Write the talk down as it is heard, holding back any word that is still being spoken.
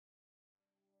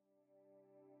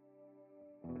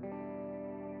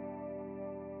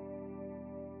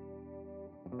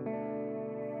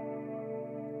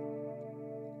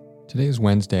Today is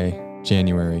Wednesday,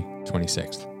 January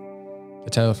 26th. The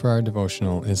title for our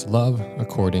devotional is Love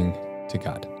According to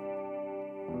God.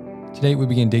 Today we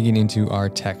begin digging into our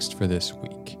text for this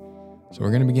week. So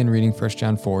we're going to begin reading 1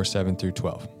 John 4, 7 through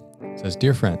 12. It says,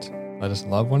 "Dear friends, let us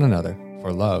love one another,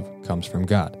 for love comes from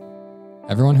God.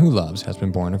 Everyone who loves has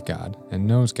been born of God and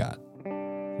knows God.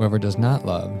 Whoever does not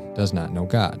love does not know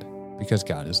God, because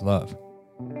God is love.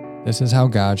 This is how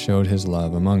God showed his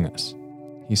love among us.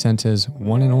 He sent his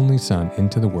one and only Son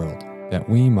into the world that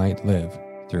we might live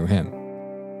through him.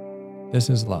 This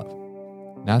is love.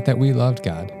 Not that we loved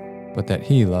God, but that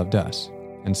he loved us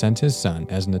and sent his Son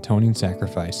as an atoning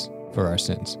sacrifice for our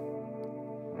sins.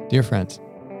 Dear friends,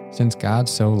 since God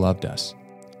so loved us,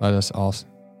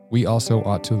 we also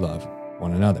ought to love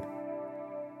one another.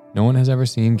 No one has ever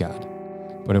seen God,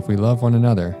 but if we love one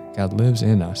another, God lives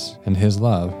in us and his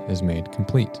love is made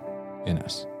complete in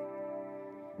us."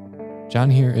 John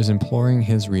here is imploring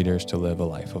his readers to live a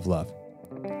life of love.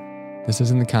 This is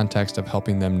in the context of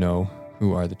helping them know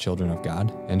who are the children of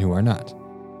God and who are not.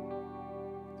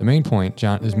 The main point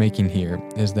John is making here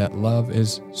is that love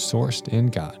is sourced in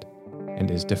God and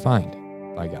is defined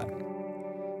by God.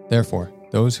 Therefore,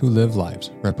 those who live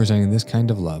lives representing this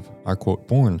kind of love are, quote,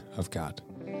 born of God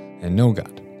and know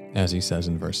God, as he says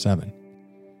in verse 7.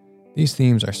 These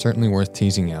themes are certainly worth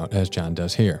teasing out, as John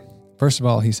does here. First of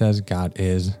all, he says God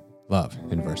is love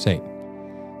in verse 8.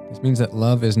 This means that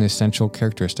love is an essential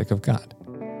characteristic of God.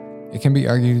 It can be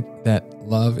argued that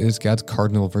love is God's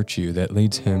cardinal virtue that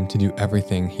leads him to do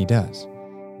everything he does,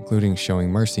 including showing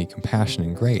mercy, compassion,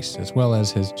 and grace, as well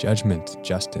as his judgment,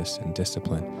 justice, and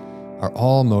discipline, are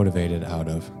all motivated out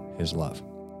of his love.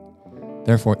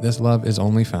 Therefore, this love is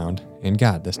only found in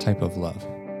God. This type of love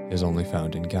is only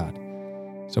found in God.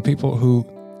 So people who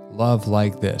love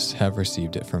like this have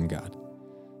received it from God.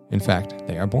 In fact,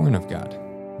 they are born of God,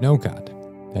 know God,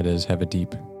 that is, have a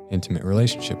deep, intimate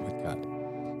relationship with God.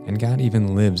 And God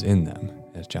even lives in them,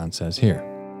 as John says here.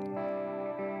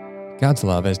 God's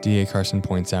love, as D.A. Carson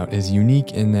points out, is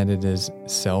unique in that it is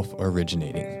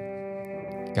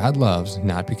self-originating. God loves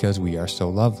not because we are so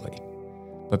lovely,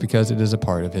 but because it is a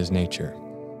part of his nature.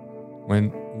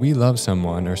 When we love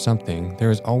someone or something,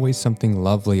 there is always something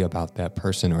lovely about that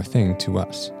person or thing to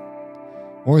us.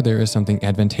 Or there is something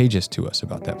advantageous to us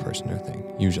about that person or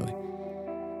thing, usually.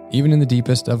 Even in the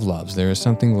deepest of loves, there is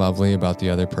something lovely about the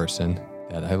other person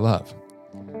that I love.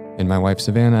 In my wife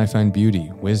Savannah, I find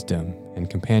beauty, wisdom, and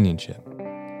companionship.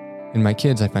 In my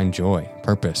kids, I find joy,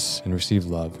 purpose, and receive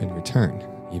love in return,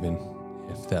 even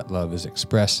if that love is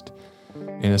expressed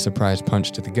in a surprise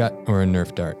punch to the gut or a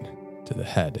Nerf dart to the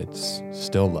head. It's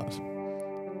still love.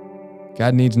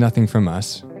 God needs nothing from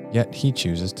us, yet he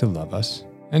chooses to love us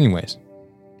anyways.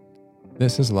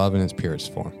 This is love in its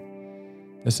purest form.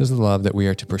 This is the love that we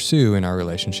are to pursue in our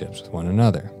relationships with one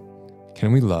another.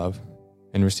 Can we love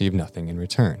and receive nothing in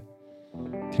return?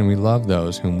 Can we love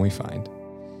those whom we find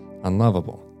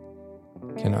unlovable?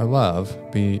 Can our love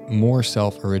be more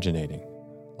self-originating,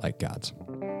 like God's?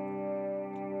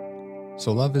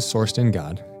 So love is sourced in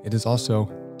God. It is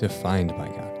also defined by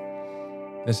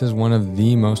God. This is one of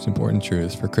the most important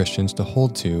truths for Christians to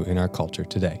hold to in our culture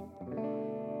today.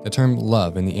 The term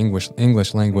love in the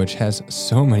English language has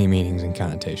so many meanings and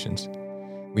connotations.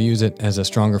 We use it as a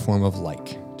stronger form of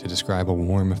like, to describe a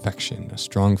warm affection, a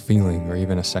strong feeling, or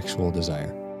even a sexual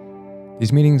desire.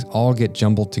 These meanings all get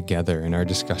jumbled together in our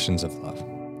discussions of love.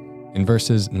 In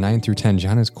verses 9 through 10,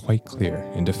 John is quite clear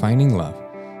in defining love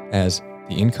as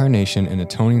the incarnation and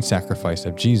atoning sacrifice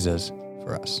of Jesus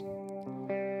for us.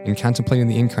 In contemplating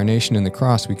the incarnation and the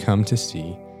cross, we come to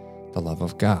see the love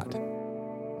of God.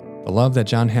 The love that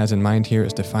John has in mind here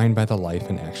is defined by the life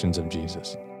and actions of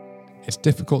Jesus. It's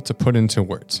difficult to put into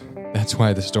words. That's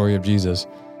why the story of Jesus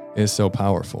is so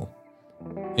powerful.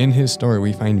 In his story,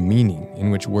 we find meaning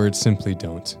in which words simply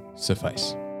don't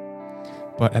suffice.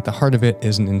 But at the heart of it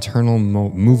is an internal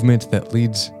movement that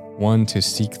leads one to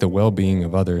seek the well-being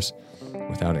of others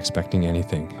without expecting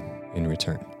anything in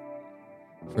return.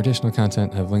 For additional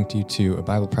content, I've linked you to a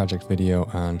Bible Project video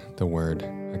on the word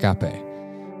agape,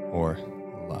 or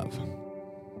love.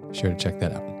 Be sure to check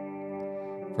that out.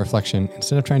 For reflection,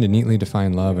 instead of trying to neatly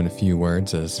define love in a few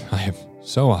words, as I have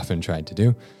so often tried to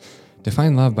do,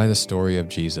 define love by the story of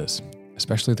Jesus,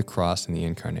 especially the cross and the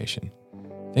incarnation.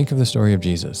 Think of the story of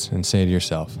Jesus and say to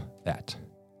yourself, that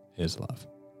is love.